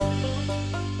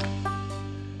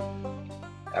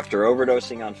After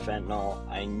overdosing on fentanyl,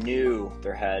 I knew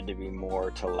there had to be more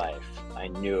to life. I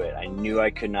knew it. I knew I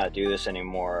could not do this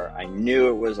anymore. I knew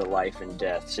it was a life and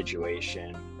death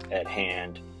situation at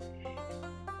hand.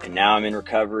 And now I'm in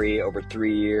recovery over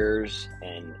 3 years,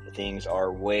 and things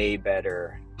are way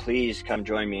better. Please come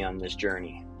join me on this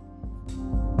journey.